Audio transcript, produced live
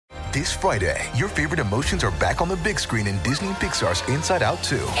This Friday, your favorite emotions are back on the big screen in Disney and Pixar's Inside Out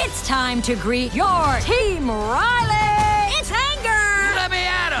 2. It's time to greet your Team Riley! It's anger! Let me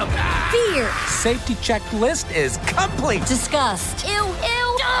at him! Fear! Safety checklist is complete! Disgust! Ew!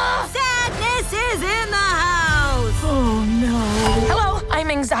 Sadness is in the house! Oh, no. Hello, I'm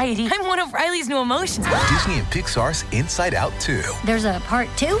anxiety. I'm one of Riley's new emotions. Disney and Pixar's Inside Out 2. There's a part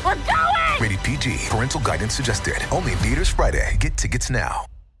 2? We're going! Rated PG. Parental guidance suggested. Only in theaters Friday. Get tickets now.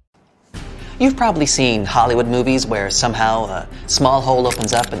 You've probably seen Hollywood movies where somehow a small hole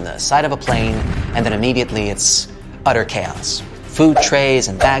opens up in the side of a plane and then immediately it's utter chaos. Food trays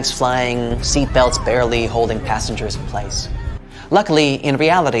and bags flying, seatbelts barely holding passengers in place. Luckily, in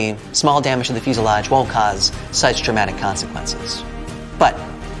reality, small damage to the fuselage won't cause such dramatic consequences. But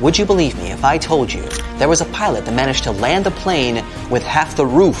would you believe me if I told you there was a pilot that managed to land a plane with half the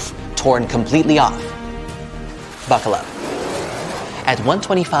roof torn completely off? Buckle up. At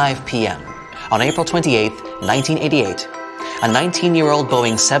 1:25 p.m. on April 28, 1988, a 19-year-old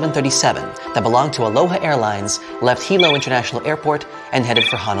Boeing 737 that belonged to Aloha Airlines left Hilo International Airport and headed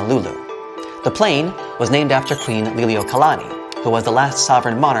for Honolulu. The plane was named after Queen Liliuokalani, who was the last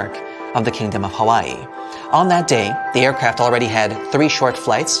sovereign monarch of the Kingdom of Hawaii. On that day, the aircraft already had 3 short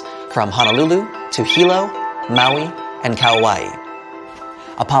flights from Honolulu to Hilo, Maui, and Kauai.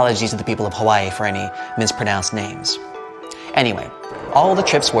 Apologies to the people of Hawaii for any mispronounced names. Anyway, all the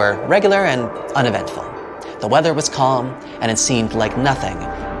trips were regular and uneventful. The weather was calm, and it seemed like nothing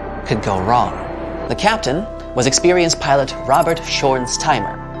could go wrong. The captain was experienced pilot Robert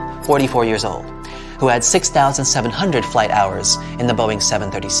Schornsteimer, 44 years old, who had 6,700 flight hours in the Boeing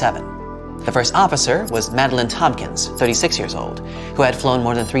 737. The first officer was Madeline Tompkins, 36 years old, who had flown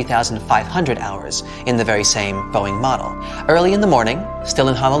more than 3,500 hours in the very same Boeing model. Early in the morning, still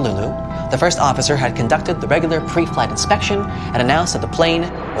in Honolulu, the first officer had conducted the regular pre-flight inspection and announced that the plane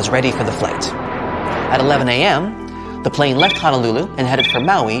was ready for the flight. At 11 a.m., the plane left Honolulu and headed for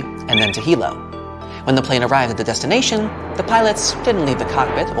Maui and then to Hilo. When the plane arrived at the destination, the pilots didn't leave the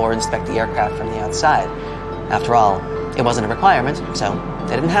cockpit or inspect the aircraft from the outside. After all, it wasn't a requirement, so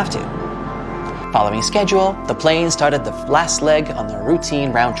they didn't have to. Following schedule, the plane started the last leg on the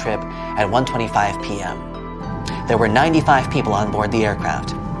routine round trip at 1:25 p.m. There were 95 people on board the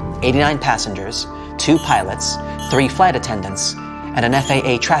aircraft, 89 passengers, 2 pilots, 3 flight attendants, and an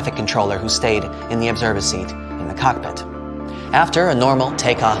FAA traffic controller who stayed in the observer seat in the cockpit. After a normal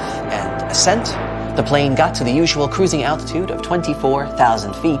takeoff and ascent, the plane got to the usual cruising altitude of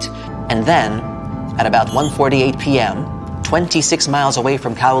 24,000 feet, and then, at about 1:48 p.m., 26 miles away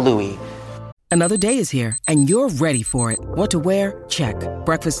from Kahului, Another day is here, and you're ready for it. What to wear? Check.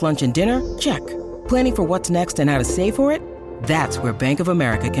 Breakfast, lunch, and dinner? Check. Planning for what's next and how to save for it? That's where Bank of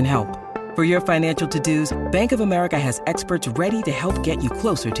America can help. For your financial to-dos, Bank of America has experts ready to help get you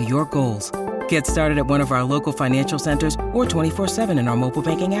closer to your goals. Get started at one of our local financial centers or 24/7 in our mobile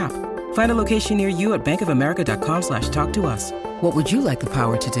banking app. Find a location near you at bankofamerica.com/talktous. What would you like the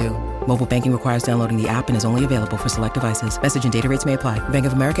power to do? Mobile banking requires downloading the app and is only available for select devices. Message and data rates may apply. Bank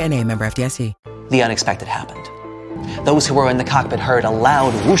of America N.A., member FDIC. the unexpected happened. Those who were in the cockpit heard a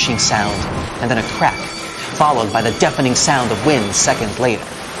loud whooshing sound and then a crack, followed by the deafening sound of wind seconds later.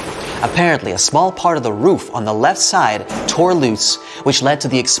 Apparently, a small part of the roof on the left side tore loose, which led to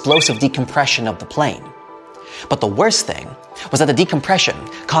the explosive decompression of the plane. But the worst thing was that the decompression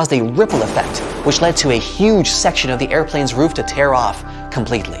caused a ripple effect, which led to a huge section of the airplane's roof to tear off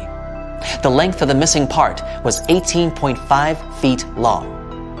completely. The length of the missing part was 18.5 feet long.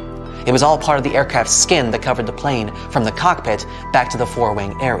 It was all part of the aircraft's skin that covered the plane from the cockpit back to the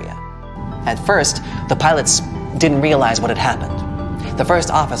forewing area. At first, the pilots didn't realize what had happened. The first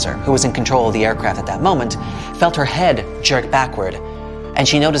officer, who was in control of the aircraft at that moment, felt her head jerk backward, and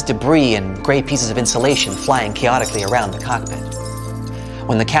she noticed debris and gray pieces of insulation flying chaotically around the cockpit.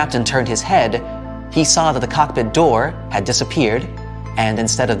 When the captain turned his head, he saw that the cockpit door had disappeared, and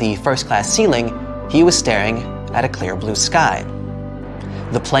instead of the first-class ceiling, he was staring at a clear blue sky.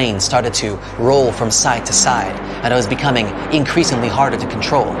 The plane started to roll from side to side, and it was becoming increasingly harder to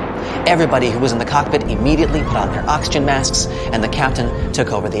control. Everybody who was in the cockpit immediately put on their oxygen masks, and the captain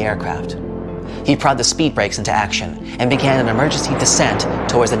took over the aircraft. He prodded the speed brakes into action and began an emergency descent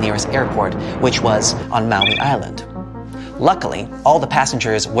towards the nearest airport, which was on Maui Island. Luckily, all the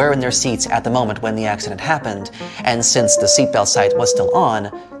passengers were in their seats at the moment when the accident happened, and since the seatbelt sight was still on,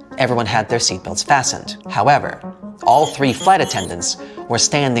 everyone had their seatbelts fastened. However, all 3 flight attendants were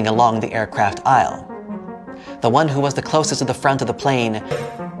standing along the aircraft aisle. The one who was the closest to the front of the plane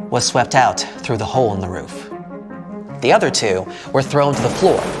was swept out through the hole in the roof. The other 2 were thrown to the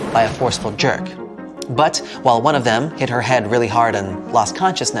floor by a forceful jerk. But while one of them hit her head really hard and lost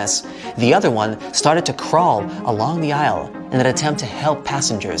consciousness, the other one started to crawl along the aisle in an attempt to help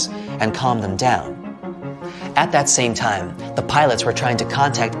passengers and calm them down. At that same time, the pilots were trying to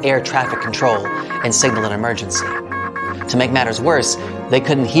contact air traffic control and signal an emergency. To make matters worse, they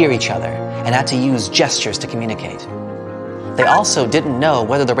couldn't hear each other and had to use gestures to communicate. They also didn't know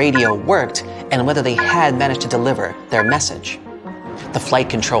whether the radio worked and whether they had managed to deliver their message. The flight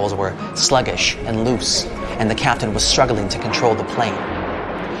controls were sluggish and loose, and the captain was struggling to control the plane.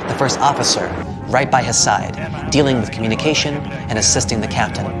 The first officer, right by his side, dealing with communication and assisting the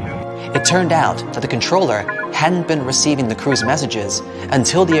captain. It turned out that the controller hadn't been receiving the crew's messages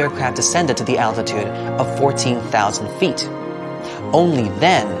until the aircraft descended to the altitude of 14,000 feet. Only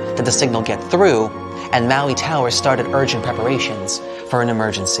then did the signal get through, and Maui Tower started urgent preparations for an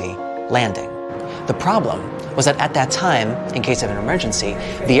emergency landing. The problem was that at that time, in case of an emergency,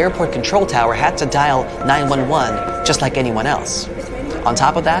 the airport control tower had to dial 911 just like anyone else. On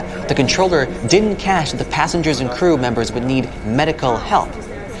top of that, the controller didn't catch that the passengers and crew members would need medical help.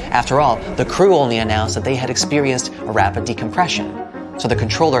 After all, the crew only announced that they had experienced a rapid decompression, so the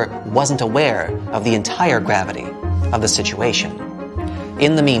controller wasn't aware of the entire gravity of the situation.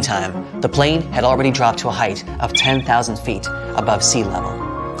 In the meantime, the plane had already dropped to a height of 10,000 feet above sea level.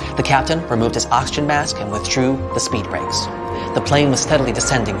 The captain removed his oxygen mask and withdrew the speed brakes. The plane was steadily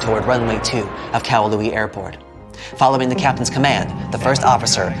descending toward runway 2 of Kahului Airport. Following the captain's command, the first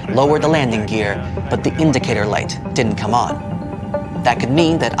officer lowered the landing gear, but the indicator light didn't come on. That could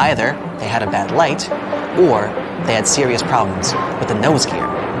mean that either they had a bad light, or they had serious problems with the nose gear.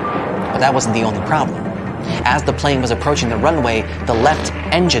 But that wasn't the only problem. As the plane was approaching the runway, the left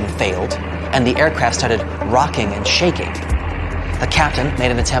engine failed, and the aircraft started rocking and shaking. The captain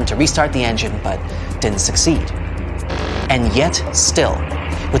made an attempt to restart the engine, but didn't succeed. And yet, still,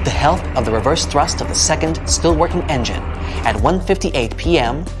 with the help of the reverse thrust of the second, still working engine, at 1:58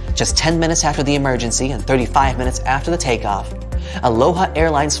 p.m., just 10 minutes after the emergency and 35 minutes after the takeoff, Aloha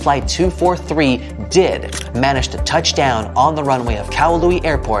Airlines Flight 243 did manage to touch down on the runway of Kahului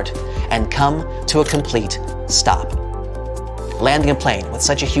Airport and come to a complete stop. Landing a plane with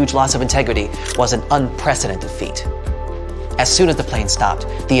such a huge loss of integrity was an unprecedented feat. As soon as the plane stopped,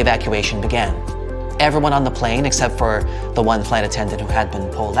 the evacuation began. Everyone on the plane, except for the one flight attendant who had been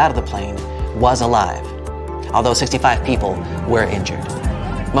pulled out of the plane, was alive, although 65 people were injured.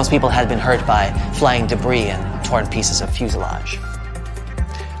 Most people had been hurt by flying debris and torn pieces of fuselage.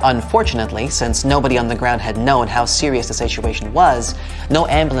 Unfortunately, since nobody on the ground had known how serious the situation was, no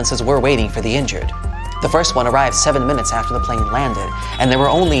ambulances were waiting for the injured. The first one arrived 7 minutes after the plane landed, and there were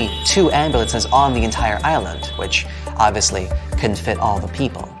only 2 ambulances on the entire island, which obviously couldn't fit all the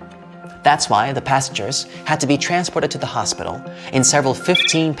people. That's why the passengers had to be transported to the hospital in several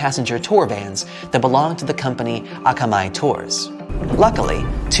 15-passenger tour vans that belonged to the company Akamai Tours. Luckily,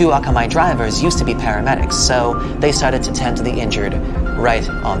 2 Akamai drivers used to be paramedics, so they started to tend to the injured right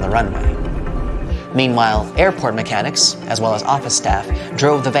on the runway. Meanwhile, airport mechanics, as well as office staff,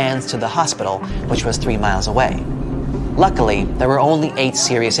 drove the vans to the hospital, which was 3 miles away. Luckily, there were only 8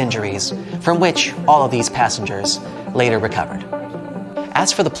 serious injuries, from which all of these passengers later recovered.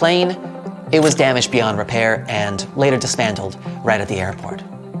 As for the plane, it was damaged beyond repair and later dismantled right at the airport.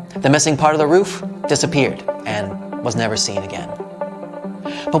 The missing part of the roof disappeared and was never seen again.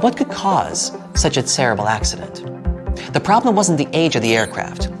 But what could cause such a terrible accident? The problem wasn't the age of the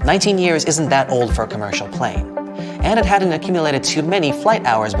aircraft. 19 years isn't that old for a commercial plane, and it hadn't accumulated too many flight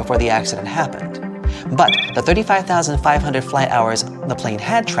hours before the accident happened. But the 35,500 flight hours the plane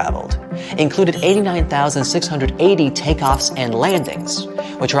had traveled included 89,680 takeoffs and landings,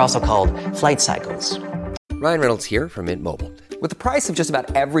 which are also called flight cycles. Ryan Reynolds here from Mint Mobile. With the price of just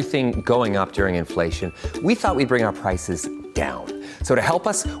about everything going up during inflation, we thought we'd bring our prices down. So to help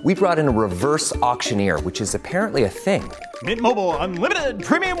us, we brought in a reverse auctioneer, which is apparently a thing. Mint Mobile Unlimited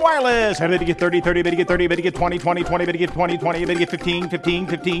Premium Wireless. How to get 30, 30, bit to get 30, bit to get 20, 20, 20, bit to get 20, 20, bit to get 15, 15,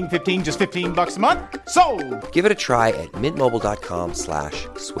 15, 15, just $15 a month? Sold! Give it a try at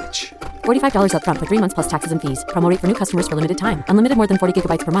mintmobile.com/switch. $45 up front for 3 months plus taxes and fees. Promo rate for new customers for limited time. Unlimited more than 40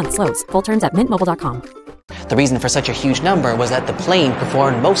 gigabytes per month. Slows full terms at mintmobile.com. The reason for such a huge number was that the plane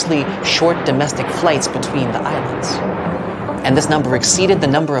performed mostly short domestic flights between the islands. And this number exceeded the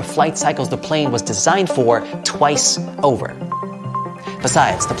number of flight cycles the plane was designed for twice over.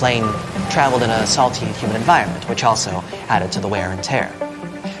 Besides, the plane traveled in a salty and humid environment, which also added to the wear and tear.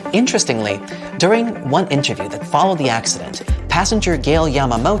 Interestingly, during one interview that followed the accident, passenger Gail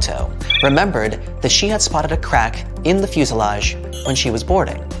Yamamoto remembered that she had spotted a crack in the fuselage when she was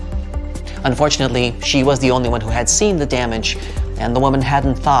boarding. Unfortunately, she was the only one who had seen the damage, and the woman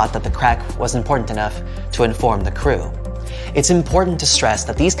hadn't thought that the crack was important enough to inform the crew. It's important to stress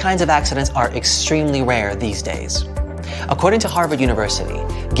that these kinds of accidents are extremely rare these days. According to Harvard University,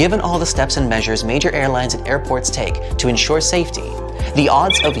 given all the steps and measures major airlines and airports take to ensure safety, the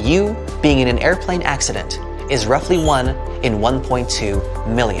odds of you being in an airplane accident is roughly 1 in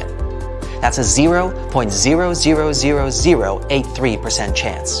 1.2 million. That's a 0.000083%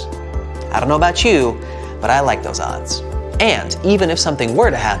 chance. I don't know about you, but I like those odds. And even if something were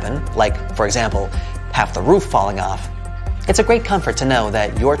to happen, like, for example, half the roof falling off, it's a great comfort to know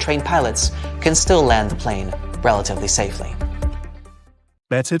that your trained pilots can still land the plane relatively safely.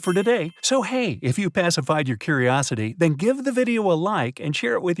 That's it for today. So hey, if you pacified your curiosity, then give the video a like and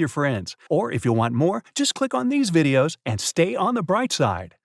share it with your friends. Or if you want more, just click on these videos and stay on the bright side.